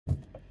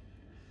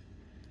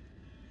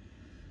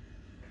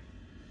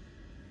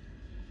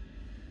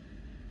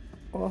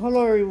Well,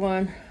 hello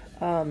everyone.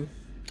 I'm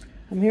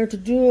here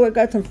I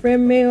got some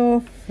friend mail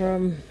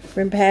from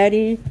friend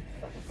Patty.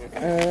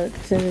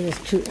 Sent me this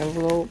cute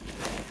envelope.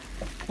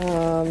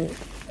 I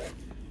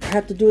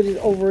have to do this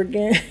over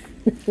again.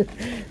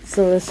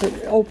 So it's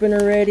open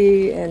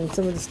already, and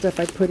some of the stuff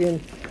I put in.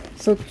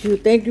 So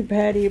cute. Thank you,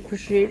 Patty.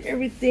 Appreciate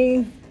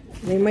everything.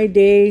 Made my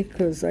day,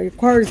 because our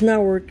car is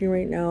not working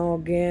right now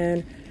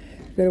again.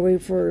 Gotta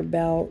wait for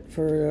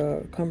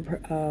the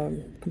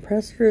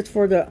compressor. It's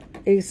for the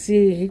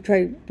AC. He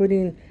tried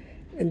putting,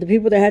 and the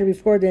people that had it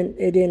before, then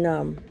it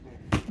didn't.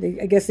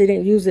 I guess they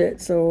didn't use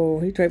it, so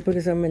he tried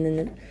putting some in,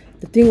 and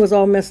the thing was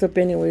all messed up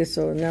anyway.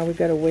 So now we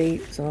gotta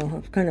wait. So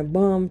I'm kind of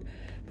bummed,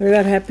 but I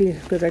got happy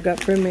because I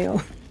got friend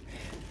mail.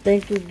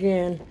 Thank you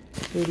again,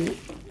 sweetie.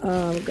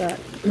 I'm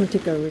gonna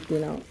take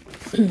everything out.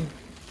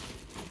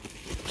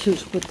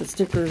 Cute with the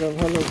stickers of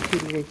Hello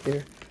Kitty right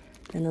there.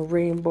 And a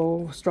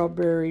rainbow,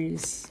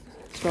 strawberries.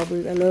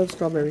 Strawberries, I love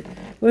strawberries.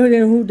 Well,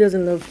 then who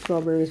doesn't love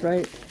strawberries,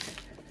 right?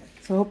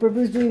 So I hope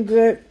everybody's doing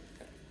good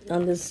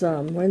on this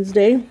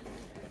Wednesday.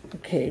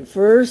 Okay,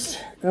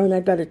 first, and I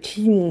got a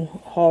temu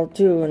haul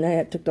too, and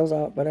I took those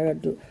out, but I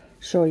got to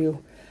show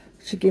you.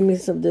 She gave me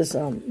some of this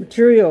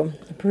material,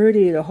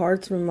 pretty. The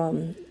hearts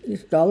from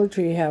Dollar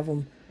Tree have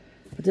them.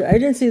 But I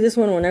didn't see this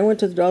one when I went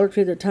to the Dollar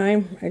Tree at the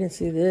time. I didn't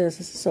see this.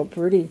 This is so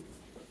pretty.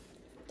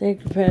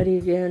 Thank you, Patty,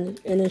 again.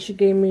 And then she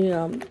gave me,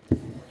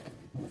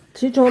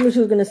 she told me she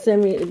was going to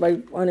send me, if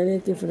I wanted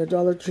anything from the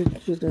Dollar Tree,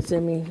 she was going to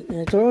send me. And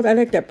I told her, I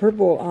like that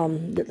purple,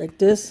 like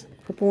this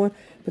purple one.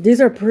 But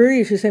these are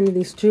pretty. She sent me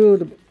these two,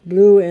 the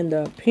blue and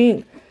the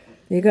pink.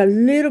 They got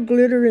little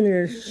glitter in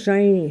there,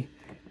 shiny,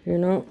 you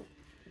know.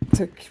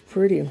 It's like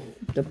pretty.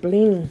 The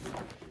bling.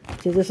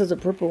 See, this is a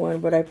purple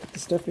one, but I put the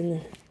stuff in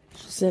there.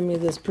 She sent me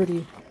this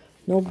pretty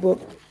notebook.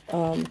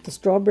 The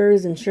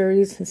strawberries and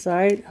cherries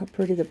inside. How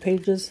pretty the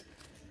pages.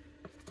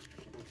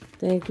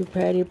 Thank you,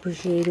 Patty.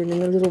 Appreciate it.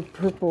 And a little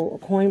purple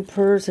coin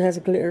purse. It has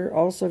a glitter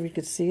also, if you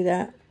could see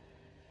that.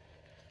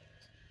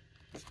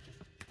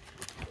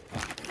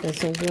 And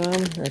some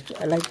gum.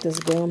 I like this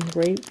gum.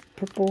 Grape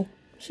purple.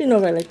 She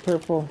knows I like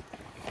purple.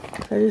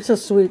 You're so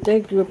sweet.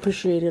 Thank you.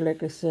 Appreciate it,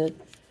 like I said.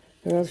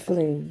 I was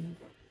feeling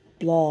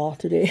blah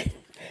today.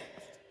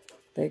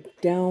 Like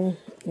down.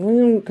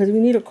 Because we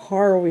need a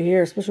car over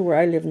here, especially where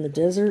I live in the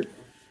desert.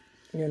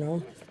 You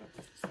know.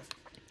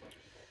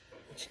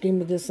 She gave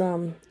me this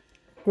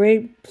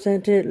grape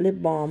scented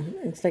lip balm.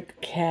 It's like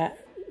a cat.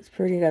 It's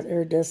pretty. It got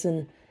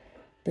iridescent,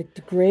 like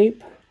the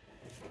grape.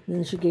 And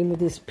then she gave me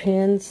these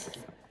pins.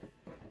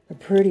 They're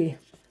pretty.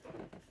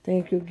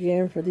 Thank you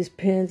again for these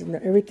pins and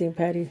everything,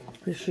 Patty.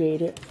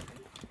 Appreciate it.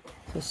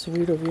 So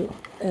sweet of you.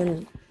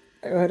 And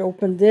I had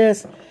opened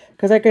this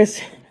because, like I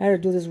said, I had to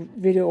do this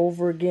video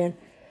over again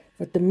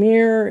with the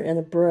mirror and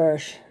the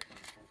brush,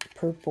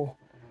 purple.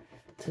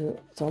 So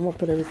I'm gonna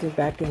put everything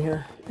back in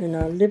here. And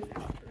a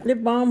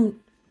lip balm.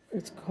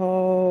 It's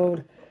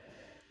called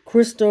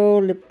Crystal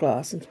Lip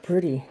Gloss. It's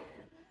pretty.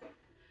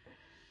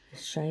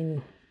 It's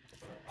shiny.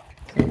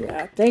 So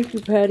yeah, thank you,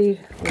 Patty,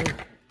 for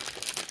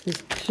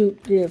these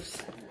cute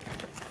gifts.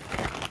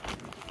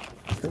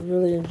 I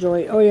really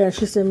enjoy it. Oh yeah,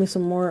 she sent me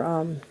some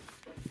more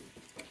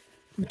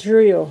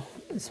material.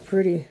 It's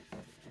pretty.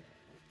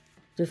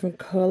 Different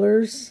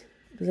colors.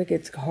 It's like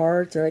it's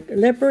hearts or like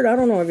leopard. I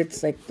don't know if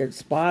it's like there's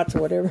spots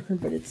or whatever,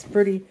 but it's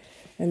pretty.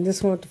 And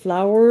this one with the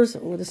flowers.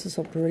 Oh, this is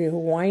so pretty.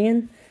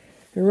 Hawaiian.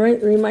 It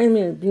reminds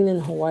me of being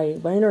in Hawaii.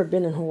 But I've never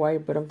been in Hawaii,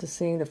 but I'm just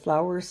saying the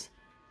flowers.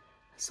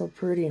 So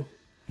pretty.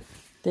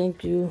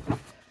 Thank you.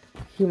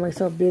 Keep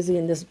myself busy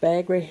in this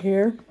bag right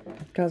here.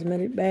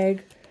 Cosmetic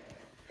bag.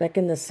 Back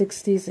in the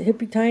 60s,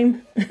 hippie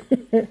time.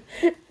 It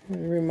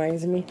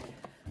reminds me.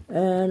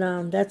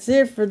 And that's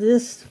it for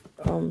this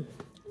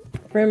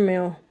friend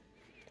mail.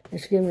 And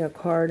she gave me a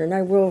card. And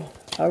I will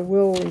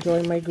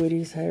enjoy my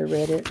goodies. I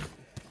read it.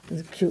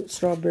 It's cute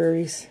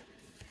strawberries.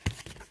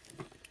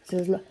 It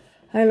says,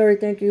 hi, Lori.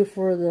 Thank you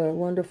for the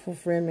wonderful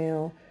friend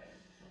mail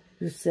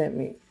you sent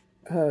me.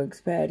 Hugs,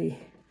 Patty.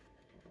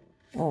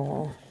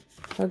 Aw.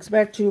 Hugs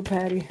back to you,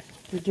 Patty.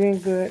 You're doing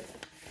good.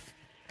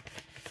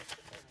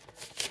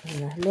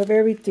 And I love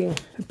everything.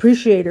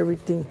 Appreciate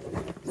everything.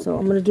 So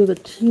I'm going to do the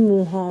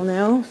temu haul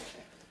now.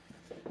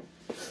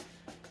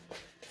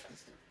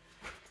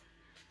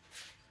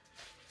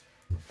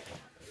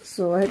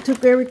 So I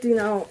took everything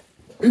out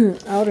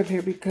of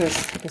here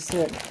because, like I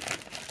said,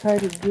 I tried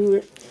to do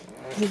it.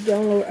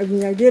 Download. I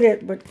mean, I did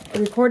it, but I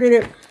recorded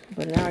it,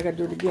 but now I gotta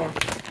do it again.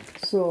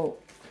 So,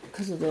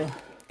 because of the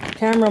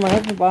camera, my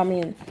husband bought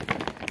me and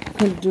I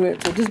couldn't do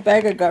it. So this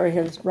bag I got right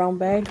here, this brown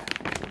bag.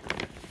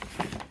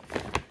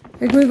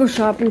 I'm going to go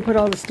shopping, put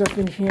all the stuff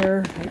in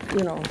here, like,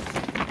 you know.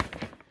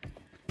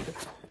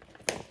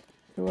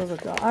 There was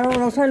I don't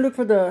know, I was trying to look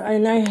for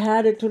and I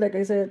had it too, like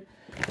I said,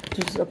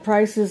 just the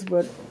prices,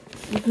 but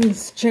you can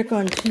check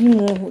on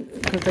Temu,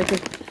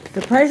 because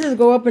the prices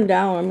go up and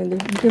down. I mean, you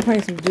can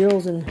find some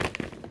deals in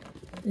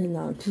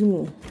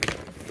Temu.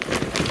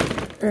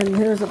 And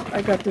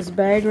I got this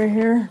bag right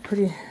here,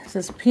 pretty, it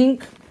says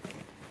pink.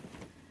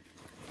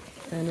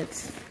 And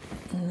let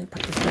me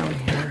put this down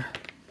here.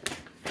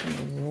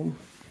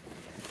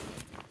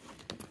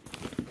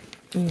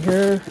 And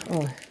here,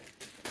 oh,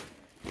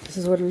 this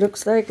is what it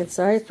looks like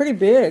inside. It's pretty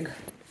big.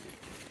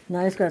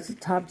 Nice, got the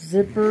top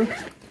zipper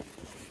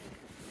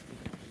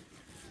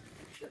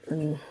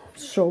and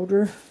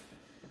shoulder.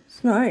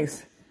 It's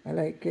nice. I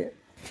like it.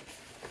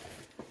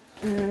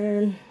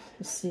 And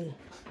let's see.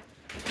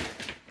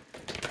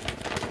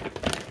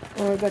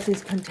 Oh, I got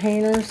these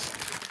containers.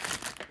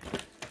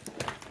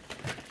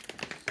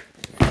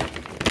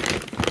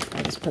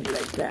 I'll just put it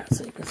like that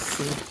so you can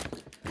see.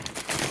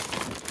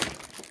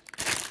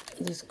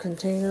 These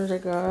containers I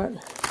got.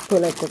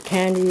 Put like the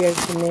candy,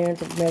 everything there,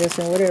 the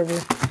medicine, whatever.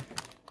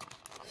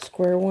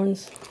 Square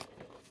ones.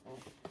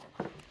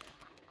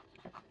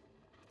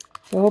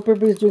 So I hope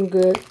everybody's doing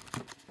good.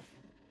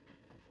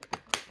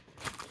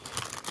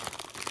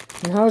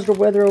 And how's the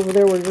weather over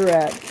there where you're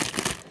at?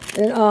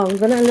 And I'm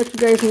gonna let you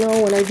guys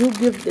know when I do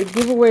give the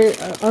giveaway.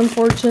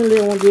 Unfortunately,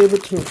 I won't be able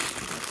to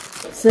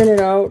send it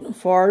out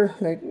far.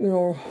 Like, you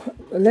know,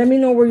 let me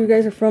know where you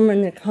guys are from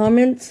in the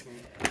comments.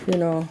 You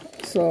know,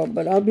 so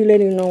but I'll be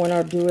letting you know when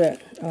I'll do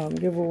that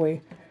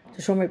giveaway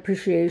to show my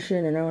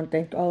appreciation. And I want to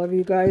thank all of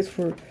you guys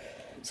for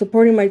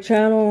supporting my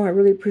channel. I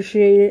really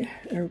appreciate it.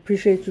 I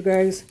appreciate you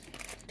guys.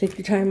 Take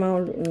your time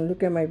out and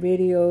look at my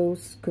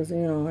videos, because,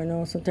 you know, I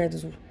know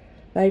sometimes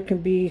life can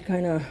be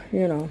kind of,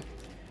 you know,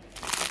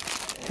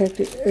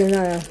 hectic. And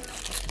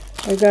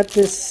I got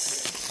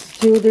this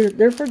too.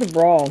 They're for the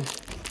brawl.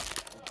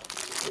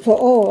 So,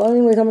 oh,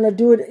 anyways, I'm gonna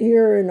do it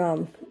here in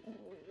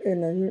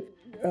the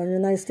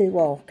United States,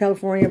 well,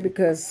 California,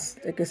 because,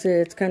 like I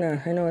said, it's kind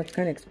of, I know it's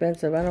kind of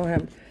expensive. I don't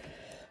have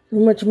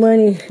much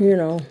money, you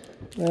know,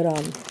 but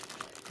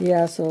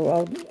yeah.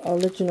 So I'll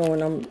let you know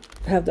when I'm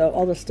have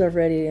all the stuff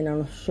ready, and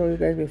I'll show you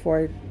guys before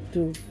I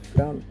do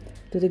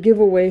the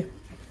giveaway.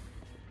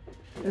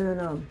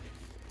 And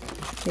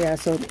yeah,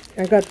 so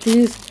I got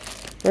these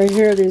right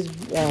here, these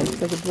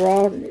for the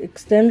bra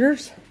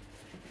extenders,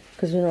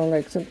 because, you know,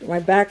 like my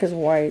back is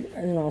white,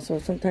 you know, so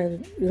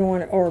sometimes you don't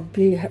want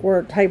to wear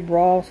a tight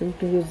bra, so you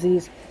can use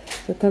these.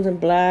 So it comes in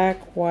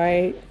black,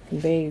 white,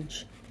 and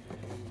beige.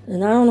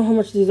 And I don't know how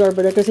much these are,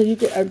 but like I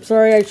said, I'm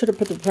sorry, I should have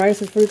put the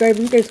prices for you guys,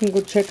 but you guys can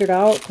go check it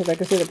out, because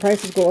like I said, the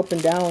prices go up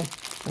and down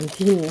on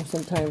temu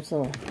sometimes.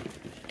 So,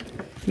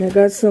 and I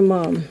got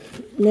some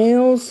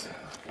nails.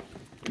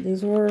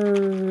 These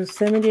were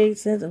 78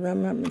 cents, if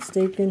I'm not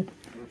mistaken,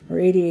 or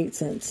 88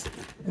 cents.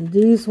 And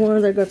these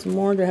ones, I got some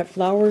more. They have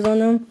flowers on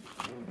them.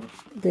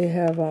 They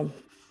have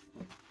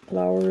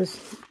flowers,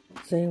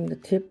 same the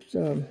tips.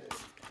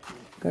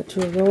 Got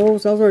two of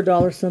those. Those are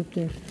 $1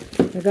 something.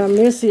 I got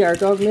Missy, our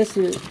dog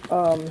Missy,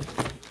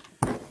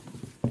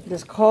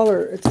 this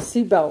collar. It's a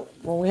seatbelt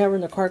when we have her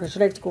in the car, because she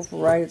likes to go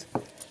for rides.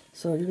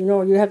 So, you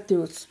know, you have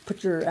to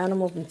put your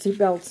animals in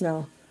seatbelts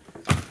now.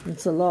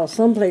 It's a law.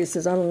 Some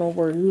places, I don't know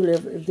where you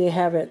live, if they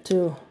have it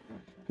too.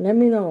 Let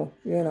me know,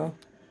 you know.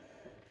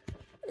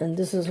 And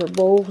this is her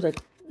bowl. Like,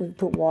 we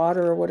put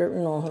water or whatever,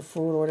 you know, her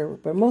food or whatever.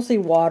 But mostly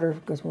water,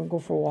 because we'll go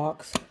for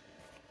walks.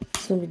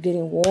 It's going to be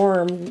getting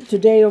warm.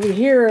 Today over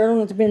here, I don't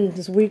know, it's been,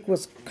 this week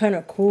was kind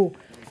of cool.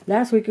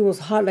 Last week it was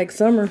hot like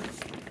summer.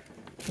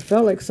 It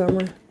felt like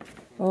summer.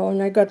 Oh,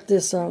 and I got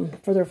this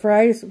for their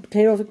fries,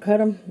 potatoes, we cut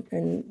them,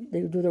 and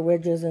they do their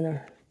wedges in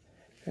there.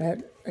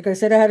 Like I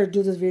said, I had to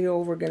do this video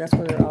over again. That's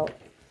why they're out.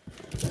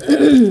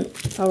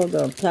 Out of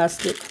the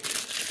plastic.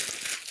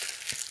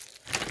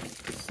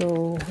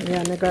 So,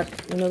 yeah, and I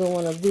got another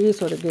one of these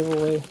for the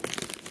giveaway.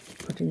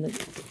 Put in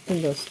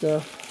the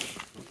stuff.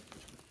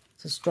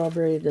 It's a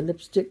strawberry, the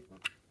lipstick.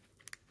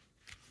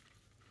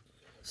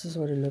 This is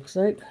what it looks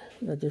like.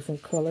 The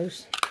different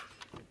colors.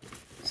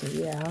 So,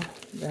 yeah,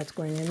 that's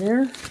going in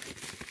there.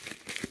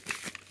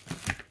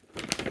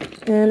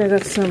 And I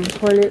got some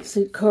toilet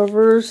seat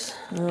covers.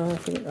 I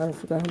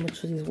forgot how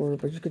much these were,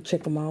 but you could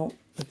check them out.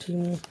 The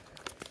temu.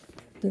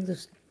 I think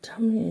there's how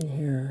many in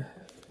here.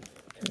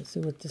 Can't see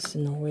what this is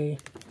in the way.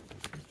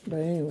 But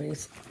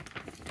anyways,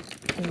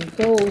 and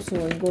those,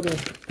 so I go to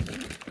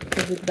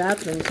the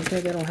bathroom.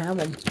 Sometimes they don't have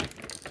them.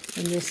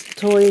 And this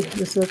toy,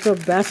 this little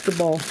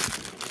basketball.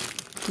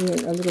 You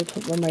know, a little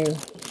for my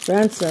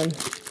grandson.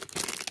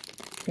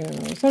 You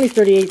know, it's only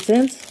 38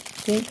 cents,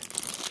 I think.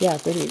 Yeah,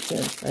 38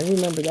 cents. I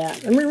remember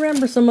that. I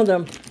remember some of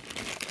them.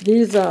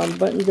 These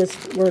buttons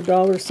were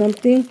 $1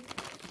 something.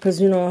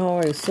 Because you know how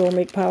I sew,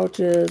 make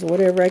pouches,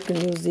 whatever. I can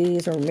use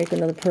these or make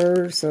another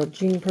purse, or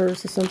jean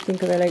purse or something.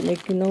 Because I like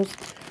making those.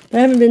 I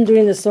haven't been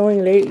doing the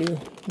sewing lately.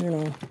 You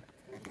know.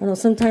 I know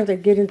sometimes I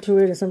get into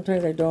it and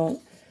sometimes I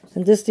don't.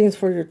 And this thing's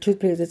for your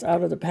toothpaste. It's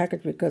out of the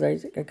package because,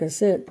 like I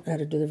said, I had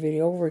to do the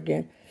video over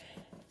again.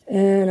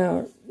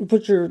 And you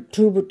put your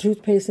tube of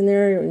toothpaste in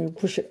there and you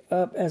push it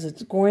up as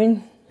it's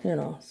going. You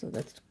know, so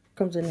that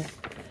comes in there.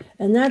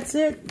 And that's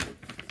it.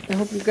 I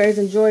hope you guys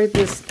enjoyed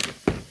this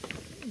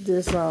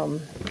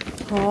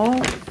haul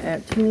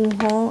at Temu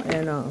Haul.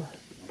 And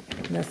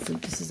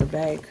this is a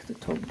bag.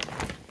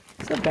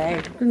 It's a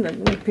bag.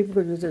 People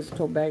could use it as a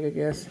tote bag, I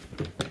guess.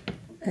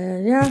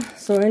 And yeah,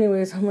 so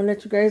anyways, I'm going to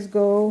let you guys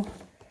go.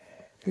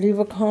 Leave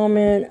a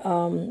comment.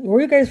 Where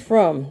are you guys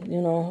from?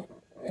 You know,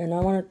 And I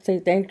want to say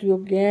thank you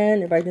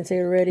again, if I didn't say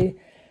it already.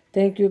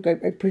 Thank you.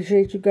 I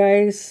appreciate you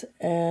guys,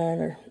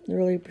 and I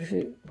really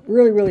appreciate,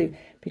 really,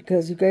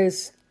 because you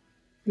guys,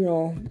 you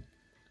know,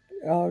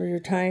 all of your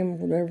time,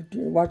 whenever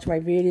you watch my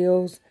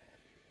videos.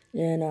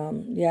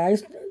 And yeah, I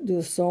used to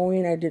do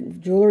sewing. I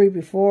did jewelry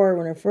before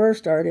when I first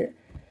started,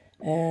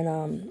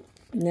 and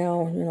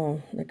now, you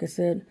know, like I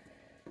said,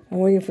 I'm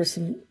waiting for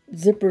some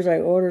zippers I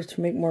ordered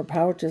to make more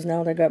pouches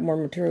now that I got more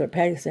material that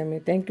Patty sent me.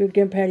 Thank you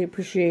again, Patty.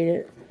 Appreciate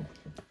it.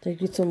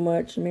 Thank you so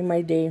much. It made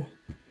my day.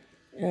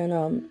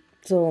 And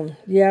so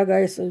yeah,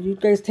 guys. So you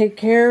guys take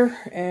care,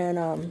 and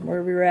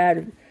wherever you're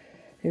at,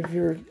 if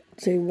you're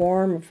say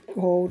warm, if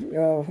cold,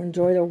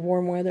 enjoy the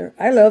warm weather.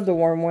 I love the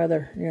warm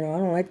weather. You know, I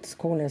don't like this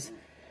coldness.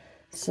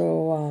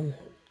 So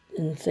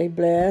and stay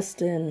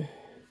blessed and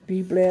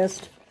be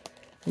blessed.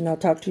 And I'll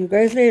talk to you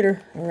guys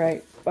later. All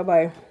right. Bye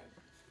bye.